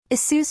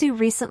Isuzu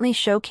recently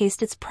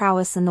showcased its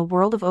prowess in the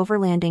world of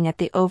overlanding at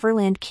the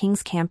Overland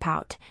Kings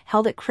CampOut,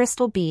 held at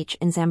Crystal Beach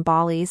in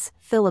Zambales,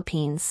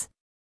 Philippines.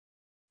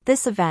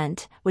 This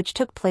event, which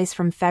took place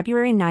from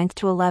February 9th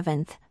to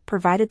 11th,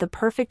 provided the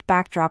perfect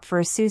backdrop for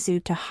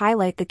Isuzu to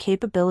highlight the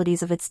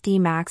capabilities of its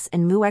D-Max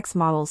and Mu-X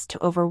models to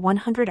over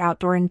 100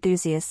 outdoor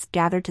enthusiasts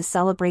gathered to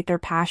celebrate their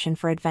passion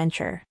for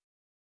adventure.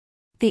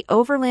 The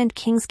Overland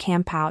Kings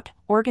CampOut,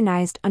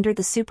 organized under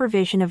the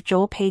supervision of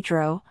Joel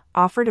Pedro,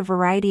 offered a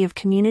variety of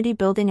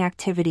community-building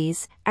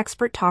activities,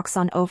 expert talks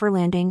on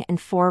overlanding and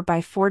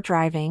 4x4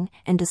 driving,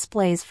 and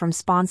displays from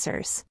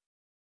sponsors.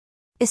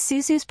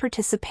 Isuzu's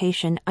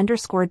participation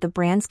underscored the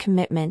brand's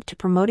commitment to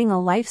promoting a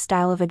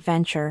lifestyle of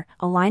adventure,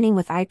 aligning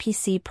with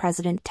IPC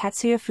President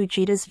Tetsuya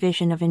Fujita's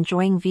vision of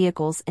enjoying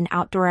vehicles in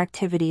outdoor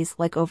activities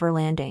like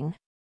overlanding.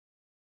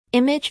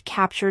 Image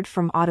captured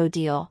from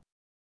AutoDeal.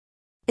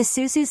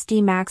 Isuzu's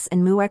D-Max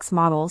and Mu-X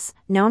models,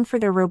 known for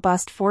their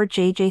robust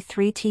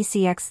 4JJ3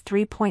 TCX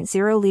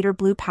 3.0-liter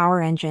Blue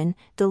Power engine,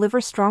 deliver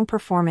strong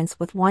performance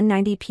with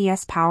 190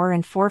 PS power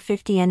and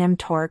 450 Nm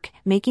torque,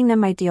 making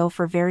them ideal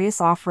for various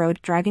off-road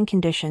driving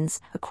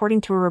conditions, according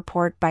to a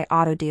report by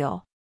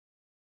AutoDeal.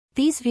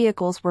 These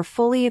vehicles were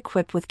fully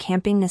equipped with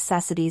camping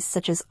necessities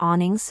such as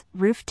awnings,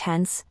 roof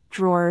tents,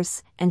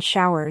 drawers, and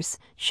showers,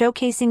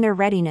 showcasing their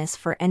readiness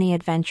for any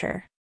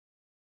adventure.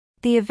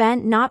 The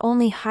event not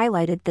only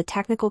highlighted the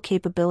technical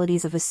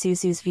capabilities of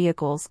Isuzu's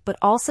vehicles but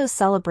also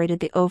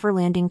celebrated the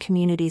overlanding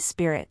community's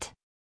spirit.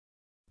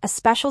 A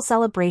special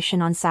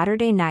celebration on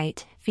Saturday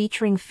night,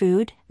 featuring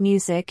food,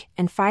 music,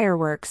 and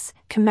fireworks,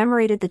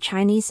 commemorated the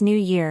Chinese New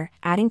Year,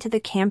 adding to the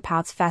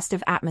CampOut's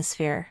festive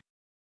atmosphere.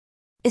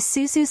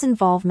 Isuzu's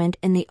involvement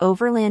in the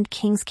Overland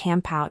Kings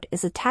CampOut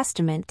is a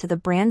testament to the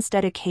brand's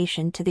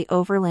dedication to the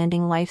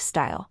overlanding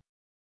lifestyle.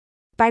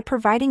 By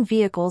providing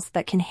vehicles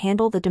that can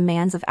handle the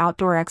demands of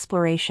outdoor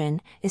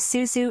exploration,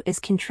 Isuzu is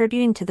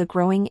contributing to the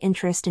growing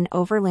interest in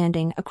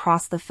overlanding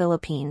across the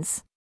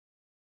Philippines.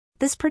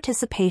 This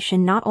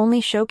participation not only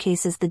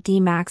showcases the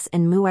D-Max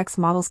and Mu-X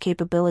models'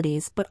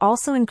 capabilities but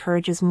also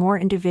encourages more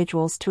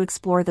individuals to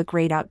explore the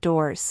great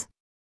outdoors.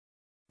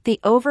 The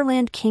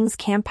Overland Kings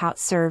CampOut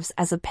serves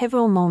as a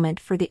pivotal moment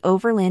for the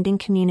overlanding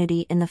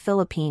community in the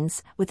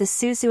Philippines, with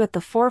Isuzu at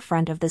the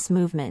forefront of this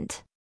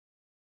movement.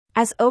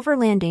 As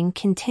overlanding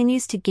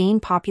continues to gain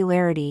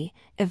popularity,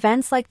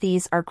 events like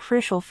these are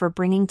crucial for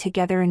bringing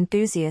together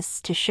enthusiasts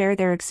to share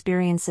their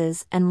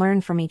experiences and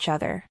learn from each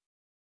other.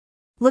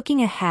 Looking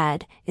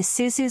ahead,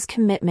 Isuzu's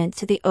commitment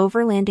to the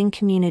overlanding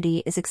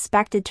community is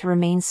expected to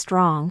remain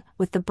strong,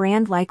 with the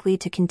brand likely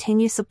to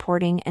continue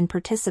supporting and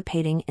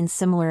participating in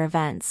similar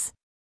events.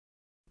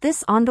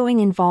 This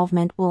ongoing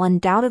involvement will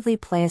undoubtedly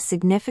play a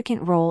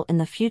significant role in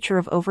the future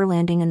of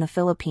overlanding in the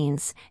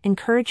Philippines,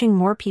 encouraging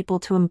more people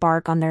to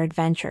embark on their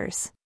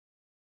adventures.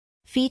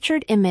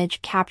 Featured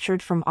image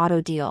captured from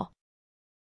AutoDeal.